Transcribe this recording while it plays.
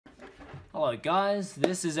Hello guys,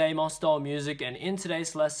 this is Amosdoll Music, and in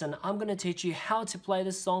today's lesson I'm going to teach you how to play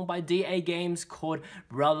this song by DAGames called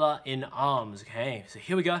Brother in Arms. Okay, so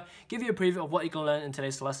here we go. Give you a preview of what you're going to learn in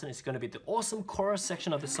today's lesson. It's going to be the awesome chorus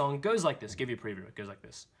section of the song. It goes like this. Give you a preview. It goes like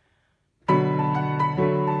this.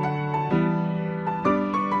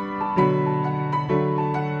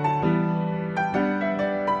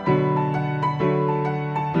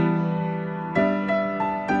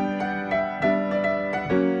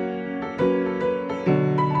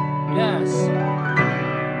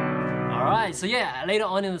 So yeah, later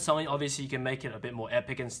on in the song, obviously you can make it a bit more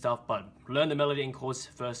epic and stuff, but learn the melody and chords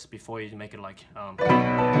first before you make it like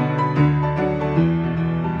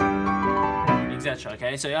etc.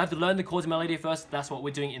 Okay, so you have to learn the chords and melody first. That's what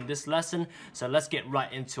we're doing in this lesson. So let's get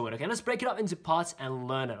right into it. Okay, let's break it up into parts and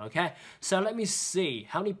learn it. Okay, so let me see,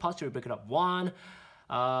 how many parts do we break it up? 1,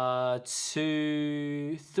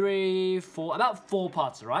 2, 3, 4, about 4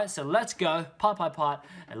 parts, right? So let's go part by part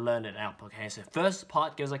and learn it out. Okay, so first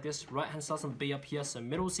part goes like this. Right hand starts on B up here, so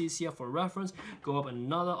middle C is here for reference. Go up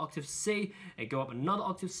another octave C, and go up another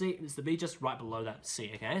octave C. It's the B just right below that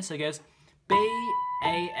C. Okay, so it goes B,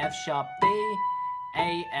 A, F sharp, B,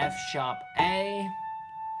 A, F sharp, A,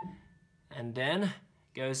 and then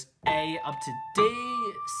goes A up to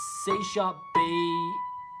D, C sharp, B,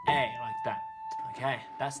 A, like that. Okay,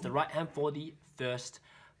 that's the right hand for the first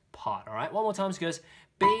part. All right, one more time. It goes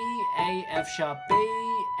B, A, F sharp, B,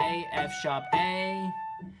 A, F sharp, A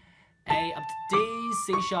up to D,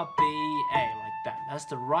 C sharp, B, A, like that. That's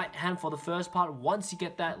the right hand for the first part. Once you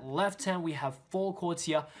get that left hand, we have 4 chords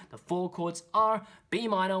here. The 4 chords are B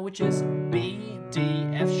minor, which is B, D,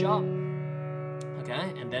 F sharp.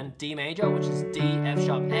 Okay, and then D major, which is D, F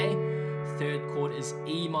sharp, A. Third chord is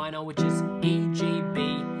E minor, which is E, G,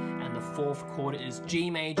 B. Fourth chord is G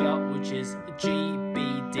major, which is G,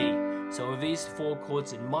 B, D. So with these 4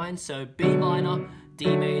 chords in mind, so B minor,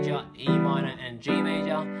 D major, E minor, and G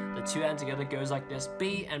major, the 2 hands together goes like this: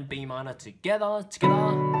 B and B minor together. After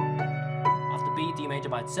B, D major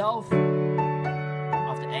by itself.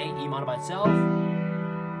 After A, E minor by itself.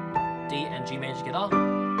 D and G major together.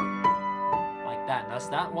 Like that. That's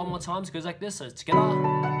that. One more time. So it goes like this. So it's together.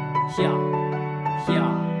 Here.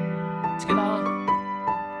 Together.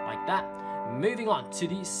 That. Moving on to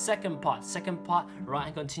the second part. Second part, right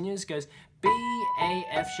hand continues, goes B, A,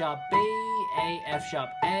 F sharp, B, A, F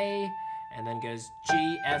sharp, A, and then goes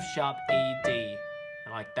G, F sharp, E, D.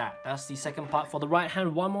 Like that. That's the second part for the right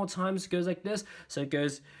hand. One more time, so it goes like this. So it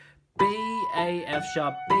goes B, A, F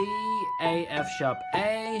sharp, B, A, F sharp,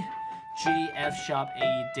 A, G, F sharp,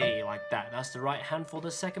 E, D, like that. That's the right hand for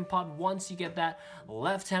the second part. Once you get that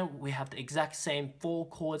left hand, we have the exact same 4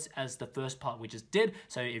 chords as the first part we just did.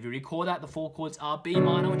 So if you recall that, the 4 chords are B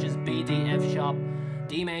minor, which is B, D, F sharp,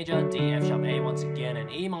 D major, D, F sharp, A once again,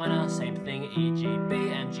 and E minor, same thing, E, G,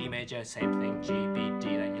 B, and G major, same thing, G, B,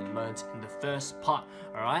 D, that you learned in the first part.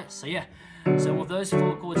 Alright, so yeah. So with those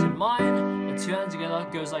 4 chords in mind, the 2 hands together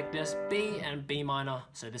goes like this: B and B minor.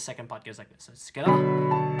 So the second part goes like this. So it's together.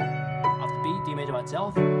 After B, D major by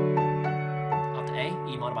itself. After A,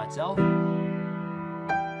 E minor by itself.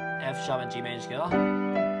 F sharp and G major together.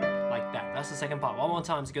 Like that. That's the second part. One more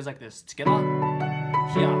time. So it goes like this: together.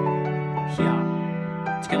 Here.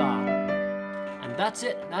 Together. And that's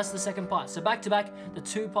it. That's the second part. So back to back, the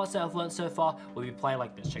 2 parts that I've learned so far will be played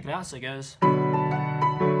like this. Check it out. So it goes.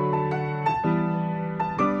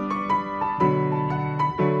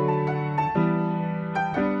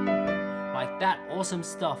 That awesome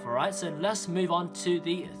stuff. Alright, so let's move on to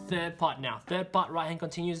the third part now. Third part, right hand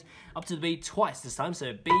continues up to the B twice this time.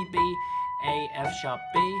 So B, B, A, F sharp,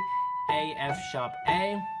 B, A, F sharp, A,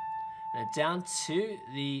 and then down to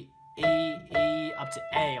the E, E, up to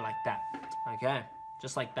A, like that. Okay,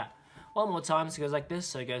 just like that. One more time, so it goes like this.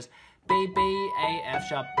 So it goes B, B, A, F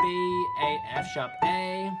sharp, B, A, F sharp, A,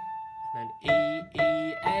 and then E,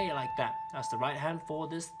 E, A, like that. That's the right hand for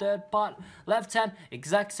this third part. Left hand,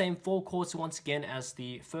 exact same 4 chords once again as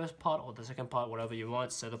the first part or the second part, whatever you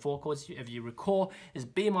want. So the 4 chords, if you recall, is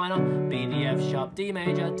B minor, B, D, F sharp, D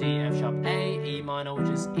major, D, F sharp, A, E minor, which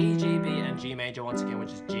is E, G, B, and G major once again,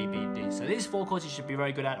 which is G, B, D. So these 4 chords you should be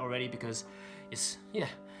very good at already because it's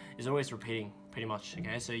always repeating pretty much.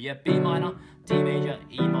 Okay, so yeah, B minor, D major,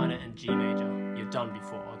 E minor, and G major. You've done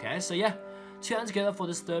before. Okay, so yeah. 2 hands together for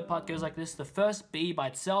this third part goes like this. The first B by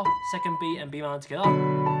itself, second B and B minor together.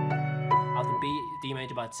 After B, D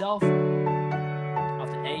major by itself.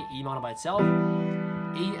 After A, E minor by itself.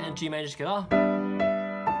 E and G major together.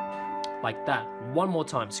 Like that. One more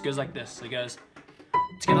time. So it goes like this. So it goes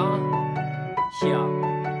together, here,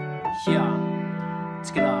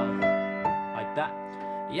 together. Like that.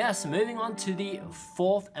 yes, moving on to the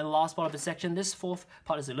fourth and last part of the section. This fourth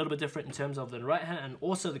part is a little bit different in terms of the right hand and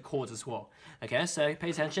also the chords as well. Okay, so pay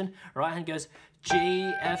attention. Right hand goes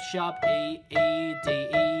G, F sharp, E, E, D,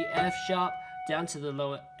 E, F sharp, down to the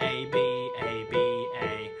lower A, B, A, B,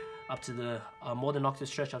 A, up to the more than octave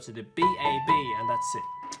stretch up to the B, A, B, and that's it.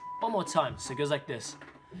 One more time. So it goes like this.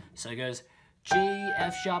 So it goes G,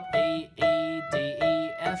 F sharp, E, E, D, E,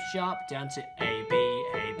 F sharp, down to A, B,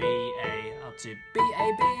 A, B, A, up to B,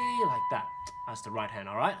 A, B, like that. That's the right hand,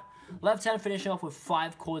 alright? Left hand finishing off with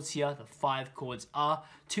 5 chords here. The 5 chords are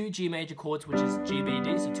 2 G major chords, which is G, B,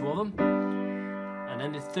 D, so 2 of them. And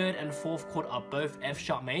then the third and fourth chord are both F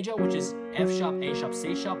sharp major, which is F sharp, A sharp,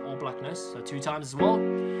 C sharp, all black notes, so 2 times as well.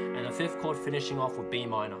 And the fifth chord finishing off with B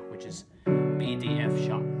minor, which is B, D, F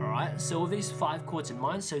sharp, alright? So with these 5 chords in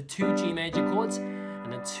mind, so 2 G major chords,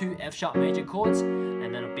 and then 2 F sharp major chords,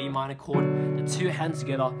 and then a B minor chord. The 2 hands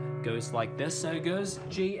together goes like this, so it goes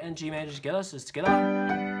G and G major together, so it's together,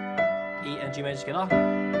 E and G major together.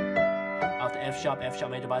 After F sharp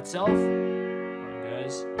major by itself, it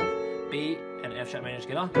goes B and F sharp major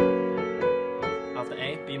together. After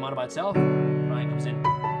A, B minor by itself, right comes in.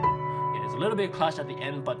 Yeah, there's a little bit of clash at the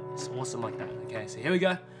end, but it's awesome like that. Okay, so here we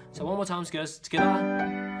go. So one more time, it goes together,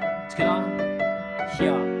 together,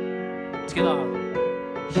 here, together,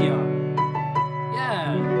 here.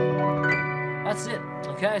 Yeah, that's it.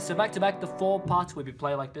 Okay, so back to back, the 4 parts will be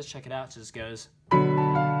played like this. Check it out. So it just goes.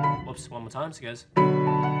 Whoops, one more time. So it goes.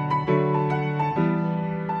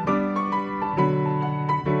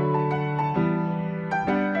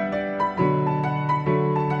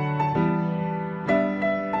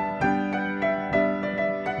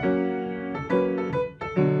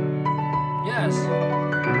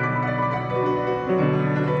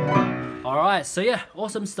 Alright, so yeah,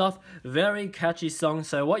 awesome stuff, very catchy song.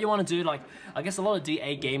 So what you want to do, like, I guess a lot of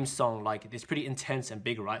DAGames song, like, it's pretty intense and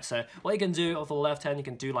big, right? So what you can do off the left hand, you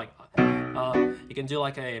can do like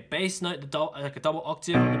a bass note, like a double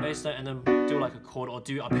octave on the bass note, and then do like a chord or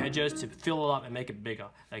do arpeggios to fill it up and make it bigger.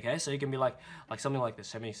 Okay, so you can be like something like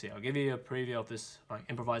this. Let me see. I'll give you a preview of this like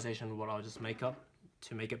improvisation, what I'll just make up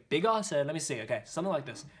to make it bigger. So let me see. Okay, something like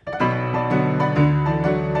this.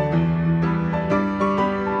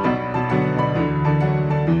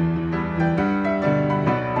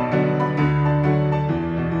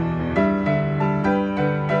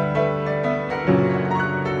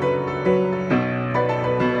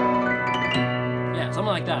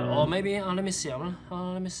 Like that, or maybe let me see.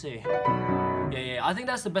 Let me see. Yeah, I think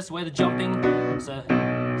that's the best way. The jumping, so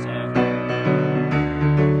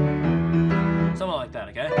something like that.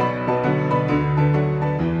 Okay.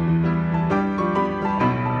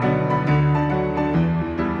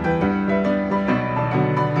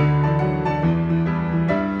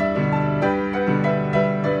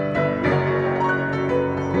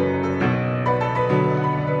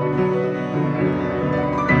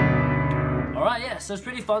 So it's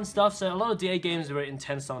pretty fun stuff. So a lot of DAGames are very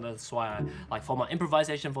intense on. That's why like for my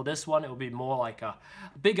improvisation for this one, it will be more like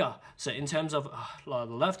bigger. So in terms of the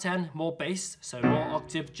left hand, more bass, so more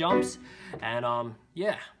octave jumps, and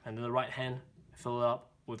yeah, and then the right hand fill it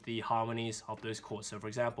up with the harmonies of those chords. So for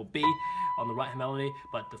example, B on the right hand melody,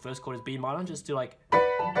 but the first chord is B minor. Just do like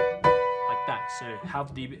that. So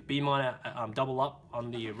have the B minor double up on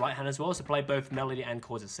the right hand as well. So play both melody and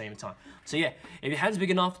chords at the same time. So yeah, if your hand's big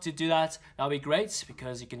enough to do that, that'll be great,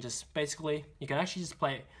 because you can just basically, you can actually just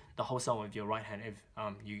play the whole song with your right hand if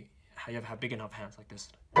you have big enough hands like this.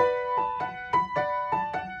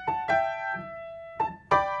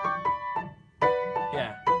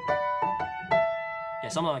 Yeah,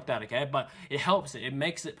 something like that, okay? But it helps, it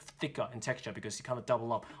makes it thicker in texture because you kind of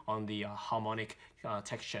double up on the harmonic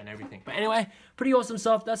texture and everything. But anyway, pretty awesome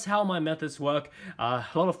stuff. That's how my methods work. A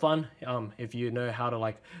lot of fun if you know how to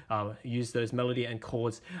like use those melody and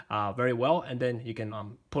chords very well, and then you can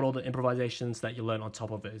put all the improvisations that you learn on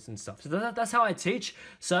top of it and stuff. So that's how I teach.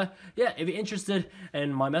 So yeah, if you're interested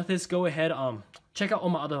in my methods, go ahead, check out all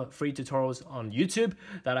my other free tutorials on YouTube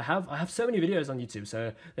that I have. I have so many videos on YouTube.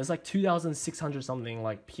 So there's like 2,600 something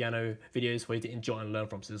like piano videos for you to enjoy and learn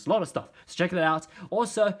from. So there's a lot of stuff. So check that out.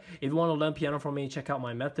 Also, if you want to learn piano from me, check out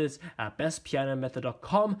my methods at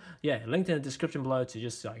bestpianomethod.com. Yeah, linked in the description below to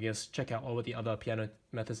just, I guess, check out all of the other piano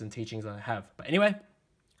methods and teachings that I have. But anyway,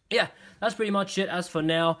 yeah, that's pretty much it as for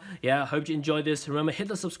now. Yeah, I hope you enjoyed this. Remember, hit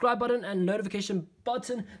the subscribe button and notification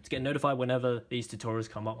button to get notified whenever these tutorials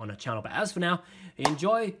come up on the channel. But as for now,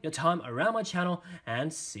 enjoy your time around my channel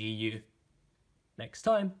and see you next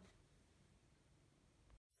time.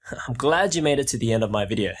 I'm glad you made it to the end of my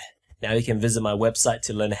video. Now you can visit my website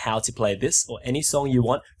to learn how to play this or any song you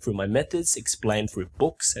want through my methods explained through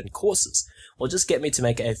books and courses, or just get me to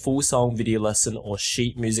make a full song video lesson or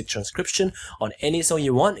sheet music transcription on any song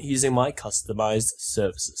you want using my customized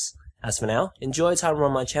services. As for now, enjoy your time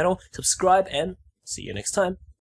on my channel, subscribe, and see you next time.